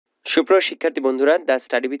সুপ্রিয় শিক্ষার্থী বন্ধুরা, দ্য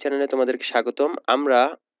স্টাডিবি চ্যানেলে তোমাদেরকে স্বাগতম। আমরা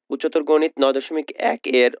উচ্চতর গণিত 9.1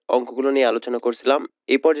 এর অঙ্কগুলো নিয়ে আলোচনা করছিলাম।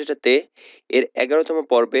 এই পর্যায়টাতে এর 11তম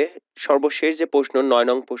পর্বে সর্বশেষ যে প্রশ্ন 9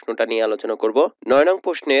 নং প্রশ্নটা নিয়ে আলোচনা করব। 9 নং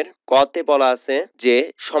প্রশ্নের কতে বলা আছে যে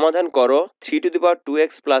সমাধান করো 3 to the power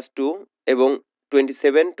 2x plus 2 এবং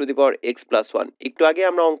 27 to the power x plus 1। একটু আগে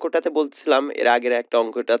আমরা অঙ্কটাতে বলছিলাম, এর আগের একটা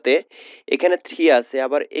অঙ্কটাতে এখানে 3 আছে,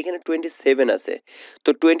 আবার এখানে 27 আছে। তো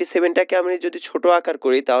 27টাকে আমি যদি ছোট আকার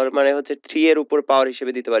করি তাহলে মানে হচ্ছে 3 এর উপর পাওয়ার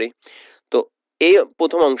হিসেবে দিতে পারি। তো এই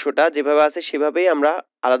প্রথম অংশটা যেভাবে আছে সেভাবেই আমরা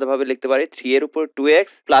আলাদাভাবে লিখতে পারি 3 এর উপর 2x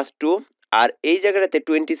প্লাস 2, আর এই জায়গাটাতে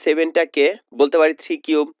 27টাকে বলতে পারি 3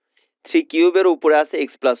 কিউব। 3 কিউবের উপরে আছে x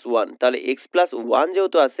প্লাস 1, তাহলে x প্লাস 1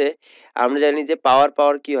 যেহেতু আছে আমরা জানি যে পাওয়ার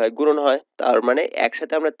পাওয়ার কি হয়, গুণন হয়। তার মানে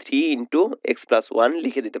একসাথে আমরা 3 ইন্টু এক্স প্লাস 1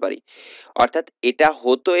 লিখে দিতে পারি। অর্থাৎ এটা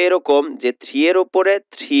হতো এরকম যে 3 এর উপরে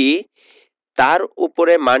 3, তার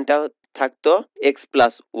উপরে মানটা থাকতো এক্স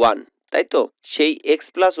প্লাস 1, তাই তো? সেই এক্স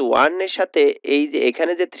প্লাস 1 এর সাথে এই যে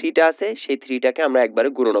এখানে যে 3টা আছে সেই 3টাকে আমরা একবারে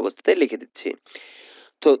গুণন অবস্থাতে লিখে দিচ্ছি।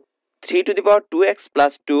 তো 3 to the power 2x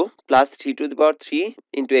plus 2 plus 3 to the power 3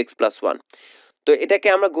 into x plus 1। তো এটাকে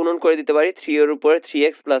আমরা গুণন করে দিতে পারি 3 এর উপরে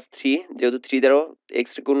 3x প্লাস 3, যেহেতু 3 দ্বারা x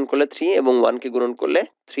গুণন করলে 3 এবং 1 কে গুণন করলে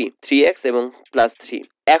 3x এবং প্লাস 3।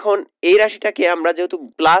 এখন এই রাশিটাকে আমরা যেহেতু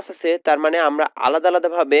প্লাস আছে তার মানে আমরা আলাদা আলাদা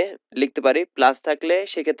ভাবে লিখতে পারি। প্লাস থাকলে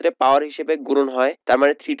সেক্ষেত্রে পাওয়ার হিসেবে গুণন হয়, তার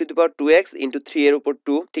মানে 3 to the power 2x into 3 এর উপর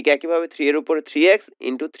 2, ঠিক একইভাবে 3 এর উপরে 3x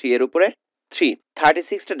ইন্টু 3 এর উপরে 3।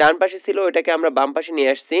 36টা ডান পাশে ছিল, এটাকে আমরা বাম পাশে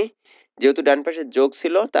নিয়ে আসছি। যেহেতু ডান পাশে যোগ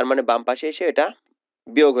ছিল তার মানে বাম পাশে এসে এটা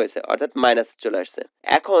বিয়োগ হয়েছে, অর্থাৎ মাইনাস চলে আসছে।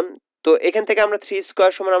 এখন তো এখান থেকে আমরা 3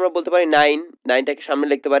 স্কয়ার সমান আমরা বলতে পারি 9, 9টাকে সামনে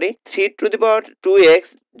লিখতে পারি। 3 টু দি পাওয়ার 2x,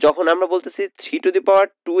 যখন আমরা বলতেছি 3 টু দি পাওয়ার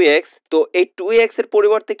 2x, তো এই 2x এর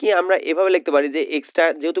পরিবর্তে কি আমরা এভাবে লিখতে পারি যে x টা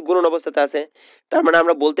যেহেতু গুণন অবস্থাতে আছে তার মানে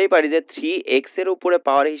আমরা বলতেই পারি যে 3x এর উপরে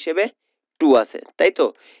পাওয়ার হিসেবে 2 আছে, তাই তো?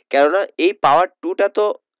 কেননা এই পাওয়ার 2টা তো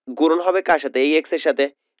গুণন হবে কার সাথে? এই x এর সাথে।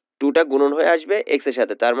 2টা গুণন হয়ে আসবে x এর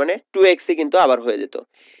সাথে, তার মানে 2x ই কিন্তু আবার হয়ে যেত।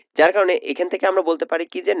 যার কারণে এখান থেকে আমরা বলতে পারি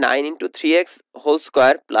কি যে 9 into 3x whole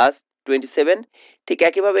square plus 27। ঠিক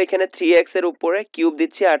একইভাবে এখানে 3x এর উপরে কিউব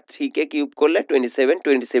দিচ্ছি আর 3 কে কিউব করলে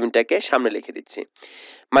 27টাকে সামনে লিখে দিচ্ছি।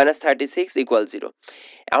 Minus 36 equal 0।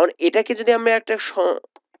 এখন এটাকে যদি আমরা একটা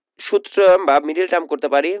সূত্র বা মিডল টার্ম করতে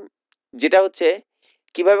পারি, যেটা হচ্ছে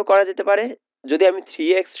কিভাবে করা যেতে পারে, যদি আমি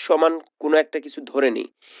 3x সমান কোনো একটা কিছু ধরে নিই,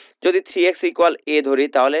 যদি 3x ইকুয়াল a ধরি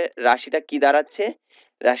তাহলে রাশিটা কি দাঁড়াচ্ছে?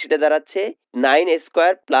 রাশিটা দাঁড়াচ্ছে 9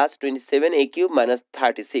 square plus 27 a cube minus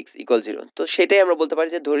 36 equal 0। তো সেটাই আমরা বলতে পারি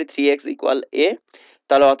যে ধরি 3x ইকুয়াল a,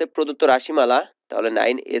 তাহলে অতএব প্রদত্ত রাশিমালা তাহলে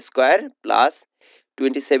 9 square plus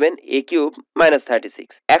 27 a cube minus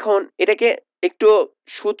 36। এখন এটাকে একটু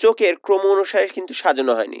সূচকের ক্রম অনুসারে কিন্তু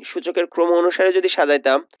সাজানো হয়নি। সূচকের ক্রম অনুসারে যদি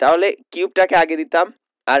সাজাইতাম তাহলে কিউবটাকে আগে দিতাম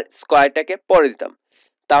আর স্কোয়ারটাকে পরে দিতাম।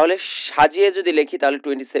 তাহলে সাজিয়ে যদি লিখি তাহলে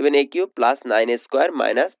 27 a cube plus 9 square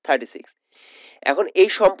minus 36। এখন এই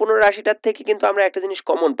সম্পূর্ণ রাশিটার থেকে কিন্তু আমরা একটা জিনিস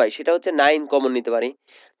কমন পাই, সেটা হচ্ছে 9 কমন নিতে পারি।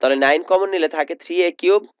 তাহলে 9 কমন নিলে থাকে 3a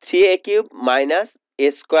cube minus a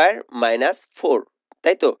square minus 4,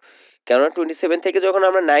 তাই তো? কেননা 27 থেকে যখন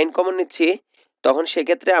আমরা 9 কমন নিচ্ছি তখন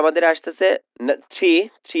সেক্ষেত্রে আমাদের আসতেছে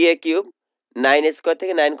 3a কিউব, 9 স্কোয়ার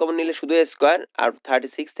থেকে 9 কমন নিলে শুধু a স্কোয়ার, আর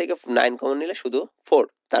 36 থেকে 9 কমন নিলে শুধু 4,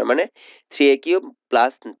 তার মানে 3a cube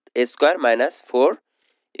plus a square minus 4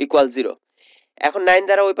 equal 0। এখন 9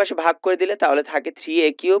 দ্বারা ওই পাশে ভাগ করে দিলে তাহলে থাকে 3a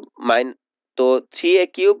কিউব তো 3a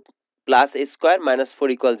cube plus a square minus 4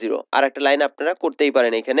 equal 0। আর একটা লাইন আপনারা করতেই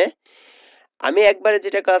পারেন এখানে। আমি একবারে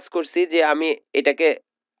যেটা কাজ করছি যে আমি এটাকে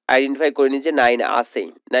আইডেন্টিফাই করে নিই যে 9 আছে,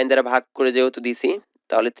 9 দ্বারা ভাগ করে যেহেতু দিছি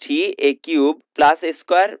তাহলে 3a cube plus a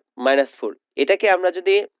square minus 4, এটাকে আমরা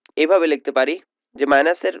যদি এভাবে লিখতে পারি যে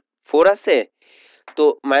মাইনাসের 4 আছে, তো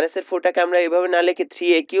মাইনাসের 4টাকে আমরা এভাবে না লিখে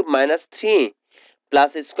 3a cube minus 3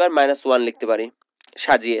 plus square minus 1 লিখতে পারি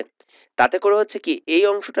সাজিয়ে। তাতে করে হচ্ছে কি এই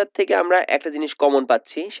অংশটার থেকে আমরা একটা জিনিস কমন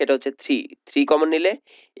পাচ্ছি, সেটা হচ্ছে 3 কমন নিলে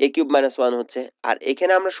a কিউব মাইনাস 1 হচ্ছে। আর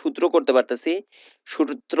এখানে আমরা সূত্র করতে পারতেছি,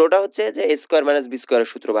 সূত্রটা হচ্ছে যে a স্কোয়ার মাইনাস b স্কোয়ারের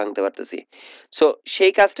সূত্র ভাঙতে পারতেছি। সো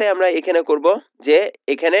সেই কাজটাই আমরা এখানে করব, যে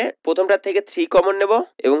এখানে প্রথমটার থেকে 3 কমন নেব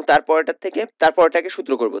এবং তারপরটাকে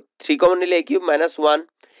সূত্র করব। 3 কমন নিলে a কিউব মাইনাস 1,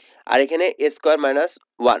 আর এখানে a স্কোয়ার মাইনাস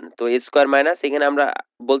 1, তো a স্কোয়ার মাইনাস এখানে আমরা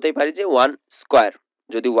বলতেই পারি যে 1 স্কোয়ার,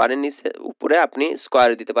 যদি 1 এর নিচে উপরে আপনি স্কোয়ার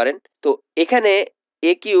দিতে পারেন। তো এখানে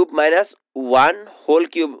a cube minus 1 whole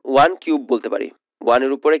cube, 1 cube বলতে পারি। 1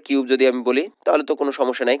 এর উপরে কিউব যদি আমি বলি তাহলে তো কোনো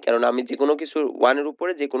সমস্যা নাই, কারণ আমি যে কোনো কিছু 1 এর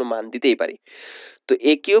উপরে যে কোনো মান দিতেই পারি। তো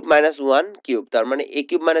a কিউব মাইনাস 1 কিউব, তার মানে a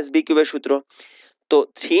কিউব মাইনাস b কিউবের সূত্র। তো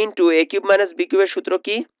 3 into a cube minus b কিউবের সূত্র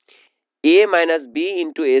কি? a minus b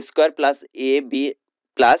into a square plus a b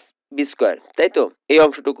plus B square, তাই তো? এই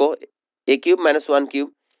অংশটুকু এ কিউব মাইনাস 1 কিউব,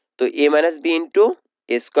 তো এ minus B into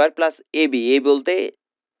A square plus A B, এ বলতে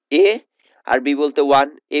এ আর বি বলতে 1,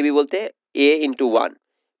 এ বি বলতে এ ইন্টু 1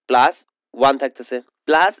 প্লাস 1 থাকতেছে,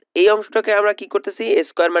 প্লাস এই অংশটাকে আমরা কি করতেছি, এ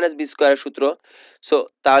স্কোয়ার মাইনাস বি স্কোয়ারের সূত্র। সো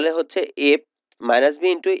তাহলে হচ্ছে এ মাইনাস বি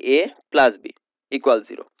ইন্টু এ প্লাস বি ইকুয়াল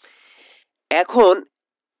 0। এখন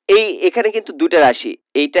এখানে কিন্তু দুইটা রাশি,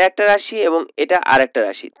 এইটা একটা রাশি এবং এটা আর একটা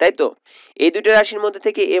রাশি, তাই তো? এই দুইটা রাশির মধ্যে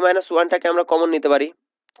থেকে a মাইনাস 1টাকে আমরা কমন নিতে পারি।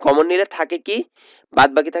 কমন নিলে থাকে কি, বাদ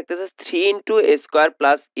বাকি থাকতেছে 3 ইন্টু এ স্কোয়ার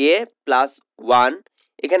প্লাস এ প্লাস 1।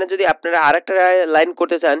 এখানে যদি আপনারা আর একটা লাইন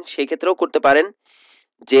করতে চান সেক্ষেত্রেও করতে পারেন,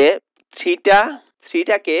 যে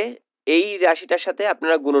থ্রিটাকে এই রাশিটার সাথে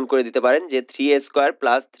আপনারা গুণন করে দিতে পারেন, যে 3a square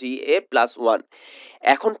plus 3a plus 1।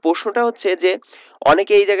 এখন প্রশ্নটা হচ্ছে যে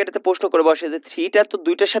অনেকে এই জায়গাটাতে প্রশ্ন করে বসে যে 3টা তো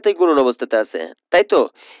দুইটার সাথেই গুণন অবস্থাতে আছে, তাই তো?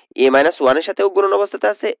 a মাইনাস 1 এর সাথেও গুণন অবস্থাতে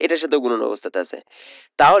আছে, এটার সাথেও গুণন অবস্থাতে আছে,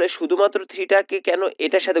 তাহলে শুধুমাত্র 3টাকে কেন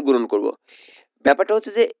এটার সাথে গুণন করব? ব্যাপারটা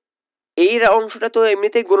হচ্ছে যে এই অংশটা তো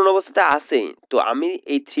এমনিতেই গুণন অবস্থাতে আছেই, তো আমি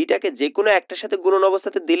এই 3টাকে যে কোনো একটার সাথে গুণন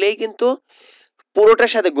অবস্থাতে দিলেই কিন্তু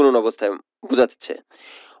পুরোটার সাথে গুণন অবস্থায় বোঝাচ্ছে।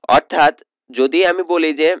 অর্থাৎ যদি আমি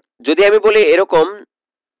বলি এরকম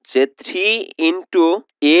যে 3 ইন্টু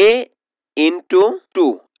এ ইন্টু 2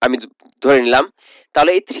 আমি ধরে নিলাম,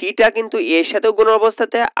 তাহলে এই 3টা কিন্তু এর সাথেও গুণন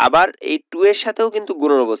অবস্থাতে, আবার এই 2 এর সাথেও কিন্তু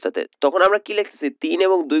গুণন অবস্থাতে। তখন আমরা কি লিখতেছি, 3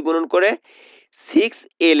 এবং 2 গুণন করে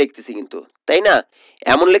 6a লিখতেছি কিন্তু, তাই না?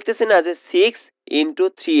 এমন লিখতেছি না যে 6 ইন্টু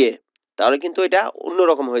 3a, তাহলে কিন্তু এটা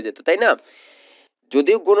অন্যরকম হয়ে যেত, তাই না?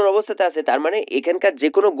 যদিও গুণন অবস্থাতে আছে, তার মানে এখানকার যে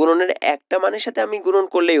কোনো গুণনের একটা মানের সাথে আমি গুণন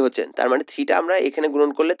করলেই হচ্ছে, তার মানে 3টা আমরা এখানে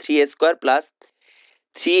গুণন করলে 3a square plus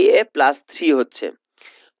 3a plus 3 হচ্ছে।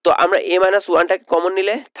 তো আমরা a মাইনাস 1টাকে কমন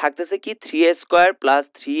নিলে থাকতেছে কি, 3a square plus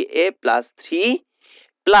 3a plus 3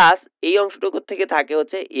 plus এই অংশটুকু থেকে থাকে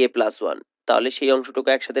হচ্ছে a প্লাস 1। তাহলে সেই অংশটুকু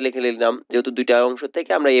একসাথে লিখে নিলাম, যেহেতু দুইটা অংশ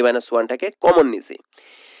থেকে আমরা a মাইনাস 1টাকে কমন নিছি।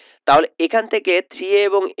 তাহলে এখান থেকে 3a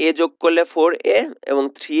এবং a যোগ করলে 4a, এবং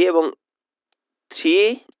 3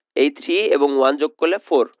 এবং 1 যোগ করলে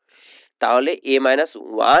 4, তাহলে a minus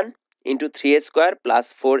 1 into 3a square plus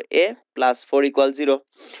 4a plus 4 equal 0।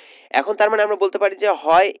 এখন তার মানে আমরা বলতে পারি যে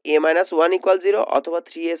হয় a মাইনাস 1 ইকুয়াল 0 অথবা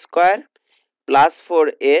 3a square plus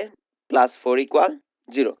 4a plus 4 equal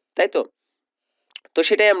 0, তাই তো? তো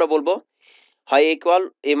সেটাই আমরা বলবো, হয়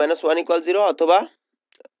a মাইনাস 1 ইকুয়াল 0 অথবা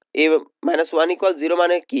a মাইনাস 1 ইকুয়াল 0,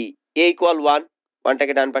 মানে কি, a ইকুয়াল 1,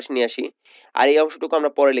 1টাকে ডান পাশে নিয়ে আসি, আর এই অংশটুকু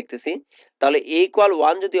আমরা পরে লিখতেছি। তাহলে a ইকুয়াল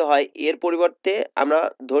 1 যদি হয়, এর পরিবর্তে আমরা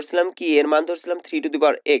ধরছিলাম কি, এর মান ধরছিলাম 3 to the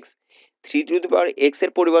power x, 3 to the power x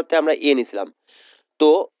এর পরিবর্তে আমরা a নিছিলাম, তো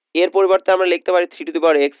এর পরিবর্তে আমরা লিখতে পারি 3 টু দি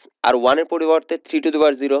পাওয়ার x, আর 1 এর পরিবর্তে 3 টু দি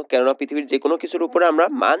পাওয়ার 0, কেননা পৃথিবীর যে কোনো কিছুর উপরে আমরা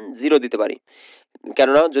মান 0 দিতে পারি,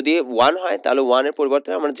 কেননা যদি 1 হয় তাহলে 1 এর পরিবর্তে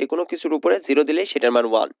আমরা যে কোনো কিছুর উপরে 0 দিলেই সেটার মান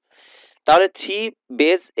 1। তাহলে 3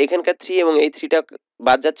 বেস এখানকার 3 এবং এই 3টা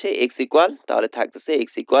বাদ যাচ্ছে, x ইকুয়াল, তাহলে থাকতেছে x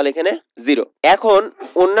ইকুয়াল এখানে 0। এখন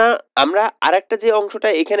আমরা আরেকটা যে অংশটা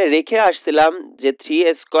এখানে রেখে আসছিলাম, যে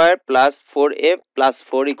 3a square plus 4a plus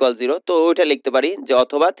 4 equal 0, তো ওইটা লিখতে পারি যে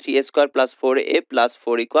অথবা 3a square plus 4a plus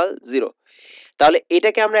 4 equal 0। তাহলে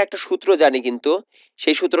এটাকে আমরা একটা সূত্র জানি, কিন্তু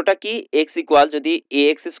সেই সূত্রটা কি, x ইকুয়াল যদি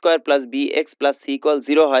ax square plus bx plus c equal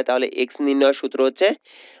 0 হয়, তাহলে x নির্ণয়ের সূত্র হচ্ছে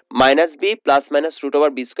minus b plus minus root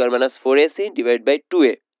over B square minus 4ac divide by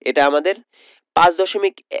 2a। এটা আমাদের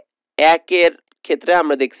 5.1 এর ক্ষেত্রে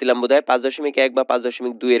আমরা দেখছিলাম বোধহয়, 5.1 বা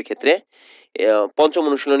 5.2 এর ক্ষেত্রে পঞ্চম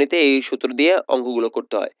অনুশীলনীতে এই সূত্র দিয়ে অঙ্কগুলো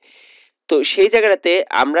করতে হয়। তো সেই জায়গাটাতে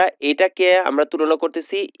আমরা এটাকে আমরা তুলনা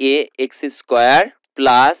করতেছি a x square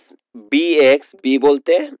plus bx, b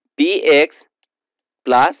বলতে bx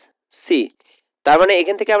প্লাস c। তার মানে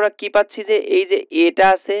এখান থেকে আমরা কি পাচ্ছি, যে এই যে এটা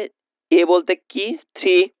আছে, a বলতে কি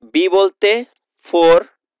 3, b বলতে 4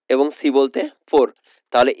 এবং c বলতে 4।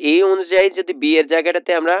 তাহলে এই অনুযায়ী যদি b এর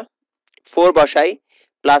জায়গাটাতে আমরা 4 বসাই,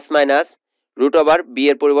 plus minus root over b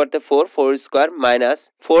এর পরিবর্তে 4 square minus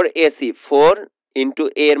 4ac, 4 into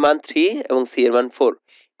a এর মান 3 এবং c এর মান 4,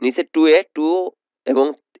 নিচে 2a, 2 এবং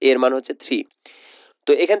a এর মান হচ্ছে 3।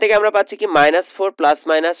 তো এখান থেকে আমরা পাচ্ছি কি -4 plus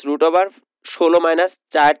minus root over 16 minus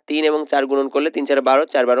 4, 3 এবং 4 গুণন করলে 3 4 12,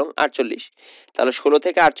 4 12 48। তাহলে 16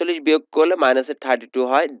 থেকে 48 বিয়োগ করলে মাইনাসের 32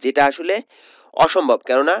 হয়, যেটা আসলে অসম্ভব,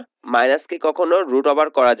 কেননা মাইনাসকে কখনো রুট ওভার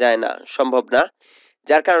করা যায় না, সম্ভব না।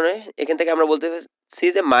 যার কারণে এখান থেকে আমরা বলতেছি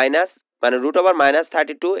যে মাইনাস মানে রুট ওভার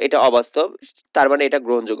 -32 এটা অবাস্তব, তার মানে এটা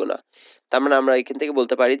গ্রহণযোগ্য না। তার মানে আমরা এখান থেকে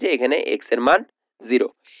বলতে পারি যে এখানে x এর মান 0।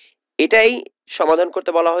 এটাই সমাধান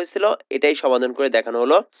করতে বলা হয়েছিল, এটাই সমাধান করে দেখানো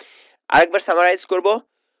হলো। আরেকবার সামারাইজ করব।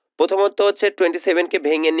 প্রথমত হচ্ছে 27 কে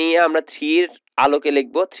ভেঙে নিয়ে আমরা 3 এর আলোকে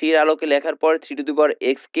লিখব, 3 এর আলোকে লেখার পর 3 to the power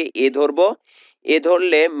x K a ধরবো, a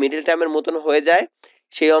ধরলে মিডল টার্মের মতন হয়ে যায়,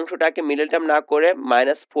 সেই অংশটাকে মিডল টার্ম না করে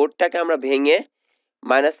 -4টাকে আমরা ভেঙে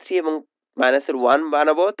 -3 এবং মাইনাসের 1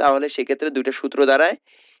 বানাবো, তাহলে সেক্ষেত্রে দুইটা সূত্র দাঁড়ায়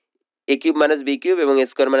a cube minus b cube এবং a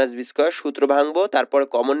square minus b square. সূত্র ভাঙবো, তারপরে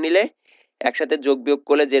কমন নিলে একসাথে যোগ বিয়োগ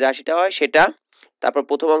করলে যে রাশিটা হয় সেটা, তারপর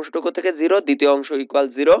প্রথম অংশটুকু থেকে 0, দ্বিতীয় অংশ ইকুয়াল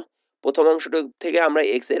 0। প্রথম অংশটুকু থেকে আমরা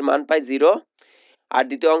x এর মান পাই 0, আর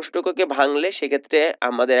দ্বিতীয় অংশটুকুকে ভাঙলে সেক্ষেত্রে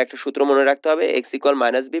আমাদের একটা সূত্র মনে রাখতে হবে, x equal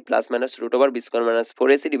minus b plus minus root over b square minus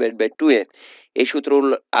 4ac divide by 2a। এই সূত্র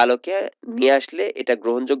আলোকে নিয়ে আসলে এটা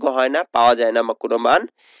গ্রহণযোগ্য হয় না, পাওয়া যায় না কোনো মান,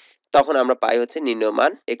 তখন আমরা পাই হচ্ছে নির্ণয়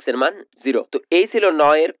মান x এর মান 0। তো এই ছিল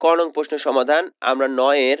 9 এর ক নং প্রশ্নের সমাধান। আমরা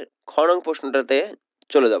 9 এর খ নং প্রশ্নটাতে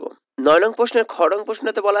চলে যাব। 9 নং প্রশ্নের খ নং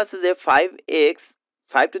প্রশ্নতে বলা আছে যে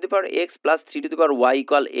 5 to the power x plus 3 to the power y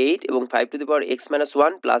equal 8 এবং 5 to the power x minus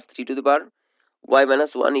 1 plus 3 to the power y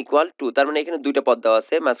minus 1 equal 2। তার মানে এখানে দুইটা পদ দেওয়া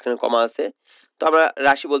আছে, মাঝখানে কমা আছে। তো আমরা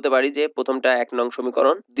রাশি বলতে পারি যে প্রথমটা 1 নং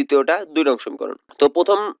সমীকরণ, দ্বিতীয়টা 2 নং সমীকরণ। তো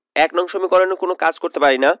প্রথম 1 নং সমীকরণে কোনো কাজ করতে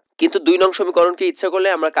পারি না, কিন্তু 2 নং সমীকরণকে ইচ্ছা করলে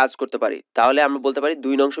আমরা কাজ করতে পারি। তাহলে আমরা বলতে পারি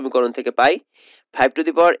 2 নং সমীকরণ থেকে পাই 5 to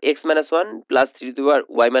the power x minus 1 plus 3 to the power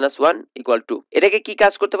y minus 1 equal 2। এটাকে কি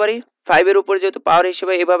কাজ করতে পারি, 5 এর উপরে যেহেতু পাওয়ার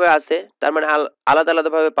হিসেবে এভাবে আছে, তার মানে আলাদা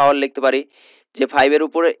আলাদাভাবে পাওয়ার লিখতে পারি যে 5 এর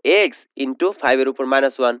উপরে x ইন্টু 5 এর উপর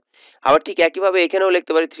মাইনাস 1। আবার ঠিক একইভাবে এখানেও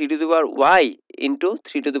লিখতে পারি 3 to the power y into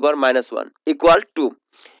 3 to the power minus 1 equal 2।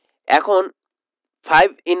 এখন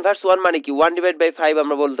 5 ইনভার্স 1 মানে কি 1 ডিভাইড বাই 5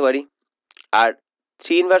 আমরা বলতে পারি, আর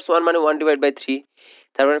 3 ইনভার্স 1 মানে 1 ডিভাইড বাই 3।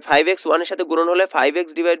 তার মানে 5x 1 এর সাথে গুণন হলে 5x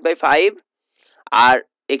ডিভাইড বাই 5, আর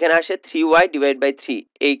এখানে আসে 3y ডিভাইড বাই 3।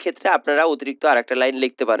 এই ক্ষেত্রে আপনারা অতিরিক্ত আরেকটা লাইন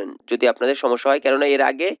লিখতে পারেন যদি আপনাদের সমস্যা হয়, কেননা এর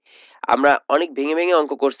আগে আমরা অনেক ভেঙে ভেঙে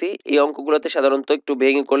অঙ্ক করছি, এই অঙ্কগুলোতে সাধারণত একটু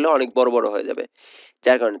ভেঙে করলে অনেক বড় বড় হয়ে যাবে,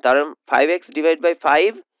 যার কারণে। কারণ 5x ডিভাইড বাই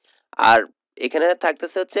 5, আর এখানে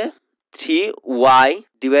থাকতেছে হচ্ছে 3y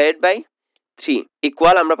ডিভাইড বাই 3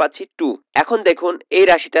 ইকুয়াল আমরা পাচ্ছি 2। এখন দেখুন এই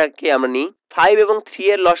রাশিটাকে আমরা নিই, 5 এবং 3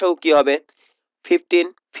 এর লসাগু কি হবে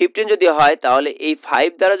 15 যদি হয়, তাহলে এই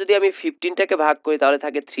 5 দ্বারা যদি আমি 15টাকে ভাগ করি তাহলে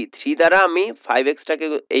থাকে 3 দ্বারা আমি 5x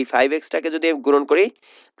টাকে যদি গুণন করি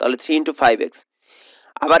তাহলে 3 ইন্টু 5x।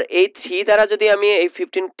 আবার এই 3 দ্বারা যদি আমি এই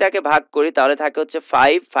 15টাকে ভাগ করি তাহলে থাকে হচ্ছে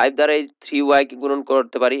 5 দ্বারা এই 3y কে গুণন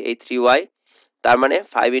করতে পারি, এই 3y, তার মানে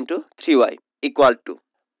 5 ইন্টু 3y ইকুয়াল 2।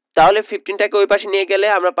 তাহলে 15টাকে ওই পাশে নিয়ে গেলে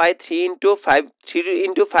আমরা পাই 3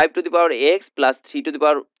 into 5 to the power x plus 3 to the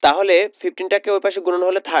পাওয়ার, তাহলে 15টাকে ওই পাশে গুণন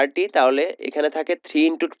হলে 30, তাহলে এখানে থাকে 3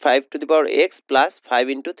 into 5 to the power x plus 5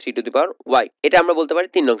 into 3 to the power y। এটা আমরা বলতে পারি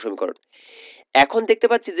 3 নং সমীকরণ। এখন দেখতে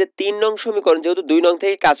পাচ্ছি যে 3 নং সমীকরণ যেহেতু 2 নং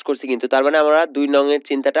থেকে কাজ করছি, কিন্তু তার মানে আমরা 2 নং এর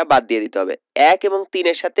চিন্তাটা বাদ দিয়ে দিতে হবে। 1 এবং 3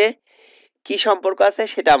 এর সাথে কি সম্পর্ক আছে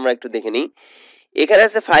সেটা আমরা একটু দেখে নিই। এখানে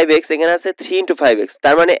আছে 5x, এখানে আছে 3 ইন্টু 5x,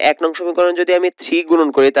 তার মানে 1 নং সমীকরণ যদি আমি 3 গুণন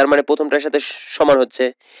করি তার মানে প্রথমটার সাথে সমান হচ্ছে।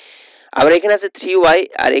 আবার এখানে আছে 3y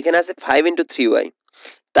আর এখানে আছে 5 ইন্টু 3y,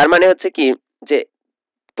 তার মানে হচ্ছে কি যে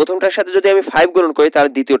প্রথমটার সাথে যদি আমি 5 গুণন করি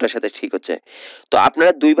তাহলে দ্বিতীয়টার সাথে ঠিক হচ্ছে। তো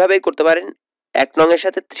আপনারা দুইভাবেই করতে পারেন, 1 নং এর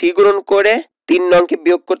সাথে 3 গুণন করে 3 নংকে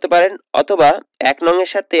বিয়োগ করতে পারেন, অথবা 1 নং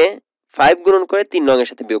এর সাথে 5 গুণন করে 3 নং এর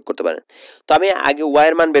সাথে বিয়োগ করতে পারেন। তো আমি আগে y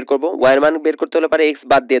এর মান বের করব, y এর মান বের করতে হলে পারে x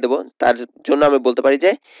বাদ দিয়ে দেব। তার জন্য আমি বলতে পারি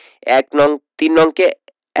যে 3 নংকে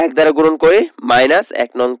 1 দ্বারা গুণন করে মাইনাস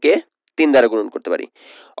 1 নংকে 3 দ্বারা গুণন করতে পারি।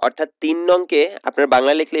 অর্থাৎ 3 নংকে আপনারা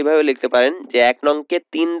বাংলা লিখলে এইভাবে লিখতে পারেন যে 1 নংকে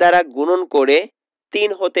 3 দ্বারা গুণন করে 3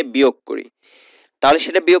 হতে বিয়োগ করি, তাহলে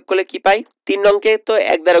সেটা বিয়োগ করলে কি পাই, 3 নংকে তো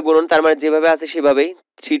 1 দ্বারা গুণন, তার মানে যেভাবে আছে সেভাবেই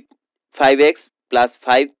 5x প্লাস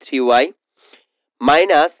 5 3y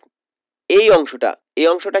মাইনাস এই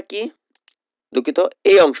অংশটা কি দুঃখিত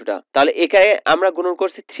এই অংশটা, তাহলে এখানে আমরা গুণন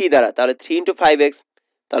করছি 3 দ্বারা, তাহলে 3 ইন্টু 5x,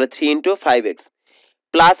 তাহলে 3 ইন্টু 5x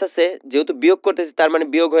প্লাস আছে যেহেতু বিয়োগ করতেছি তার মানে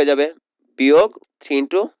বিয়োগ হয়ে যাবে, বিয়োগ 3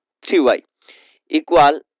 ইন্টু 3y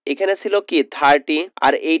ইকুয়াল, এখানে ছিল কি 30,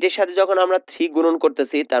 আর 8 এর সাথে যখন আমরা 3 গুণন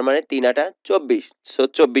করতেছি তার মানে 3 8 24, সো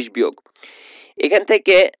 24 বিয়োগ। এখান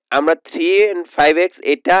থেকে আমরা 3 and 5x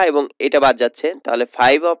এটা এবং এটা বাদ যাচ্ছে, তাহলে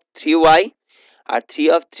 5 of 3y R 3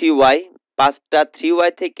 of 3y, 5টা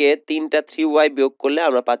 3y থেকে 3টা 3y বিয়োগ করলে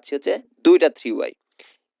আমরা পাচ্ছি হচ্ছে 2টা 3y,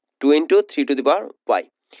 2 into 3 to the power y।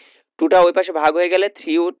 2টা ওই পাশে ভাগ হয়ে গেলে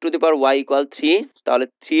 3 to the power y equal 3, তাহলে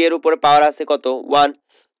 3 এর উপরে পাওয়ার আছে কত 1,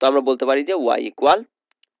 তো আমরা বলতে পারি যে y equal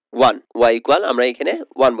 1, y equal আমরা এখানে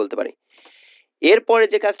 1 বলতে পারি। এরপরে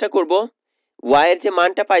যে কাজটা করব, y এর যে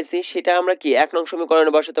মানটা পাইছি সেটা আমরা কি 1 নং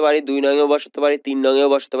সমীকরণে বসাতে পারি, 2 নং এও বসাতে পারি, 3 নং এও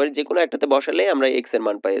বসাতে পারি, যে কোনো একটাতে বসালে আমরা x এর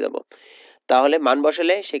মান পেয়ে যাব। তাহলে মান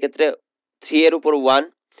বসালে সেক্ষেত্রে 3 এর উপর 1,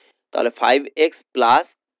 তাহলে 5x প্লাস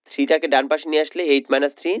 3টাকে ডান পাশে নিয়ে আসলে 8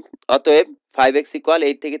 মাইনাস 3, অতএব 5x ইকুয়াল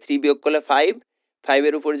 8 থেকে 3 বিয়োগ করলে 5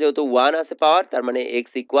 এর উপর যেহেতু 1 আছে পাওয়ার, তার মানে x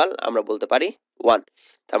ইকুয়াল আমরা বলতে পারি 1।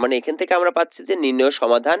 তার মানে এখান থেকে আমরা পাচ্ছি যে নির্ণয়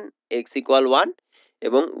সমাধান x ইকুয়াল 1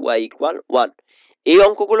 এবং y = 1। এই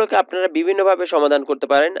অঙ্কগুলোকে আপনারা বিভিন্নভাবে সমাধান করতে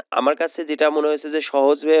পারেন। আমার কাছে যেটা মনে হয়েছে যে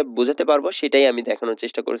সহজভাবে বোঝাতে পারবো সেটাই আমি দেখানোর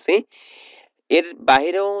চেষ্টা করছি। এর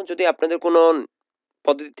বাহিরেও যদি আপনাদের কোনো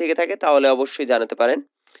পদ্ধতি থেকে থাকে তাহলে অবশ্যই জানাতে পারেন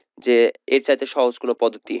যে এর চাইতে সহজ কোনো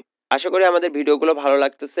পদ্ধতি। আশা করি আমাদের ভিডিওগুলো ভালো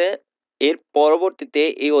লাগতেছে। এর পরবর্তীতে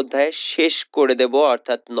এই অধ্যায় শেষ করে দেব,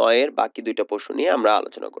 অর্থাৎ ৯ এর বাকি ২ টা প্রশ্ন নিয়ে আমরা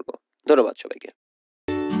আলোচনা করব। ধন্যবাদ সবাইকে।